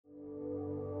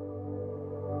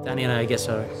Danny and I guess,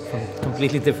 are from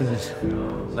completely different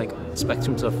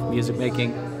spectrums of music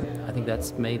making. I think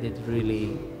that's made it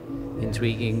really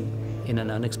intriguing in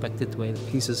an unexpected way.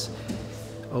 He's just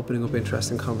opening up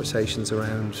interesting conversations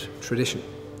around tradition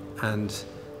and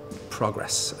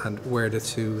progress and where the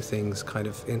two things kind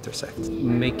of intersect.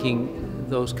 Making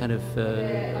those kind of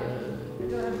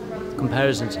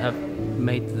comparisons have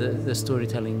made the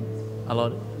storytelling a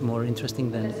lot more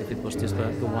interesting than if it was just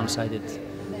the one-sided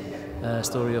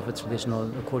story of a traditional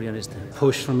accordionist.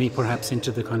 Push for me perhaps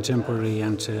into the contemporary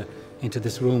and into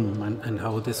this room and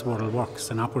how this world works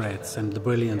and operates, and the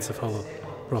brilliance of how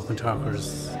broken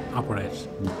talkers operate.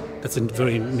 That's a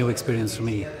very new experience for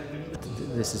me.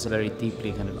 This is a very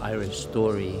deeply kind of Irish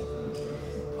story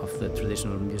of the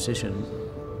traditional musician,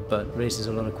 but raises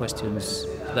a lot of questions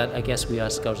that I guess we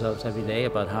ask ourselves every day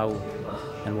about how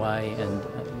and why and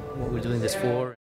what we're doing this for.